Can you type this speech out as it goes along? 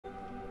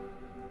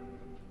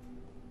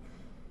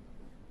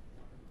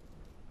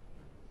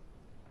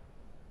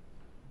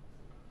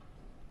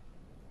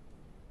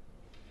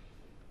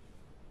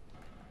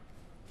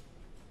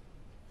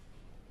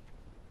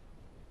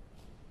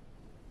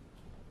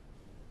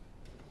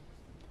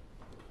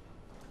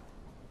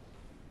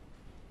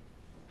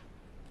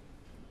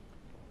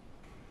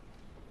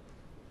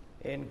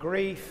In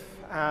grief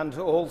and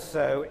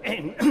also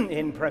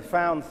in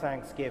profound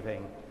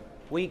thanksgiving,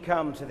 we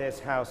come to this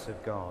house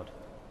of God,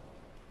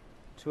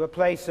 to a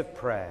place of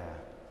prayer,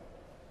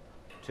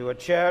 to a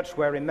church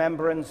where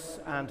remembrance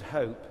and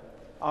hope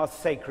are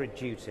sacred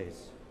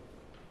duties.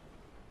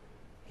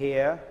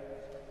 Here,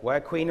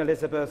 where Queen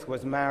Elizabeth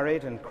was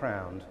married and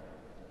crowned,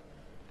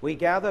 we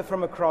gather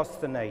from across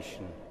the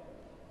nation,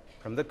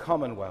 from the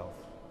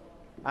Commonwealth,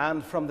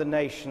 and from the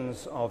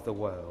nations of the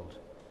world,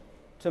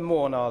 to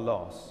mourn our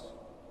loss,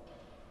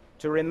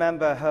 to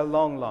remember her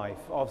long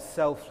life of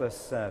selfless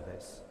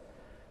service,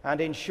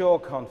 and in sure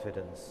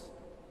confidence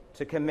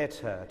to commit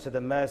her to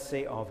the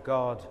mercy of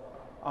God,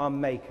 our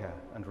Maker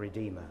and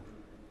Redeemer.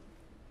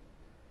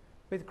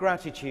 With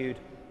gratitude,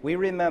 we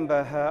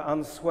remember her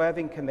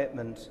unswerving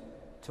commitment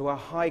to a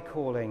high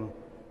calling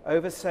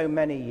over so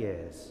many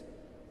years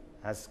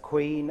as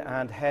Queen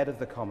and head of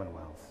the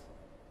Commonwealth.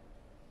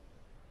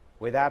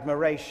 With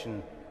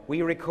admiration,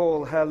 we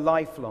recall her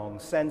lifelong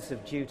sense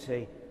of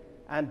duty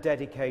and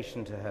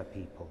dedication to her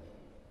people.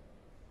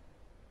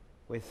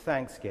 With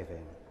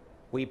thanksgiving,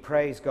 we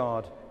praise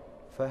God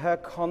for her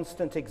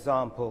constant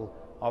example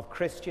of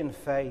Christian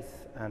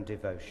faith and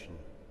devotion.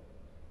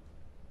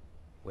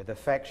 With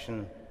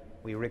affection,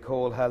 we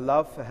recall her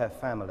love for her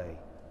family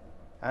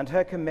and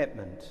her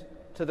commitment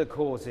to the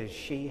causes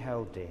she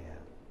held dear.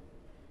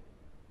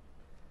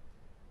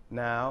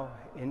 Now,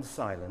 in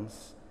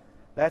silence,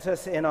 let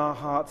us in our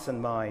hearts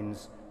and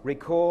minds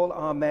recall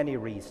our many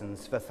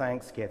reasons for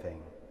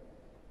thanksgiving.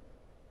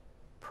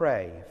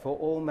 Pray for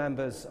all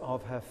members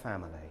of her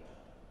family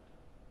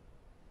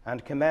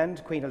and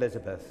commend Queen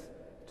Elizabeth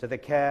to the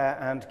care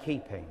and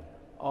keeping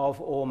of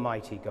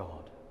Almighty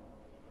God.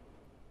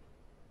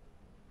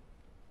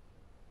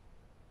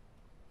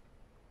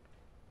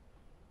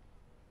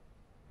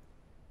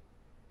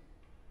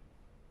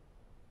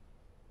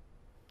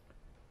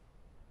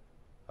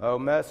 O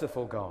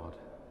merciful God,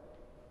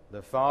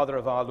 the Father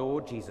of our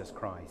Lord Jesus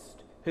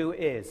Christ, who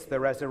is the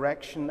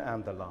resurrection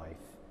and the life,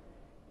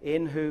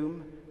 in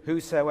whom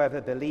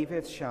whosoever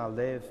believeth shall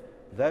live,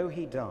 though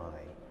he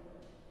die,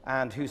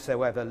 and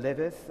whosoever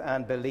liveth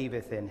and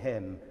believeth in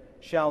him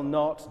shall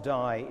not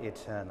die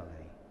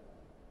eternally,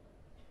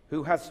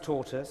 who has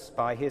taught us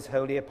by his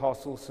holy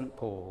apostle St.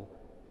 Paul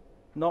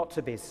not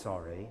to be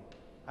sorry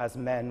as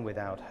men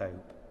without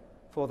hope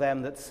for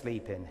them that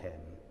sleep in him.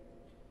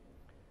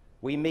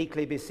 We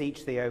meekly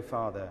beseech thee, O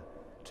Father,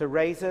 to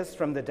raise us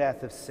from the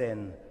death of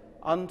sin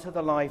unto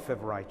the life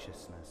of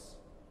righteousness,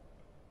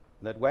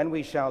 that when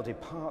we shall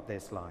depart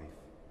this life,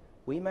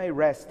 we may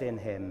rest in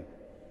him,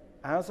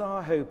 as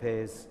our hope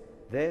is,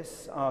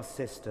 this our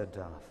sister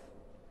doth,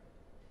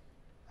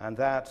 and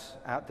that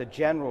at the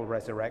general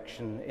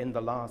resurrection in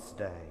the last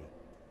day,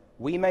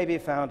 we may be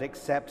found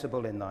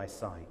acceptable in thy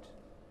sight,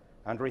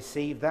 and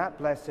receive that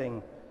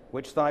blessing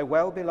which thy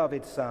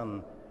well-beloved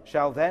Son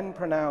shall then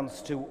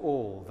pronounce to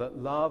all that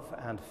love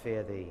and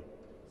fear thee,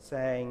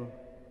 saying,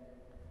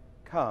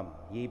 Come,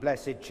 ye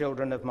blessed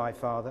children of my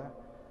Father,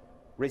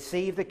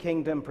 receive the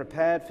kingdom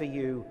prepared for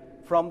you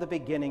from the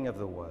beginning of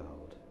the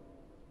world.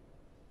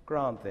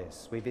 Grant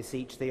this, we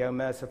beseech thee, O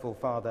merciful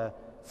Father,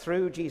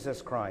 through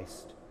Jesus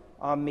Christ,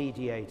 our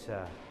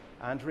mediator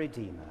and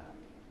Redeemer.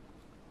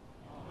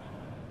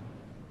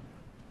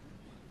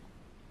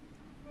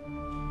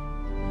 Amen.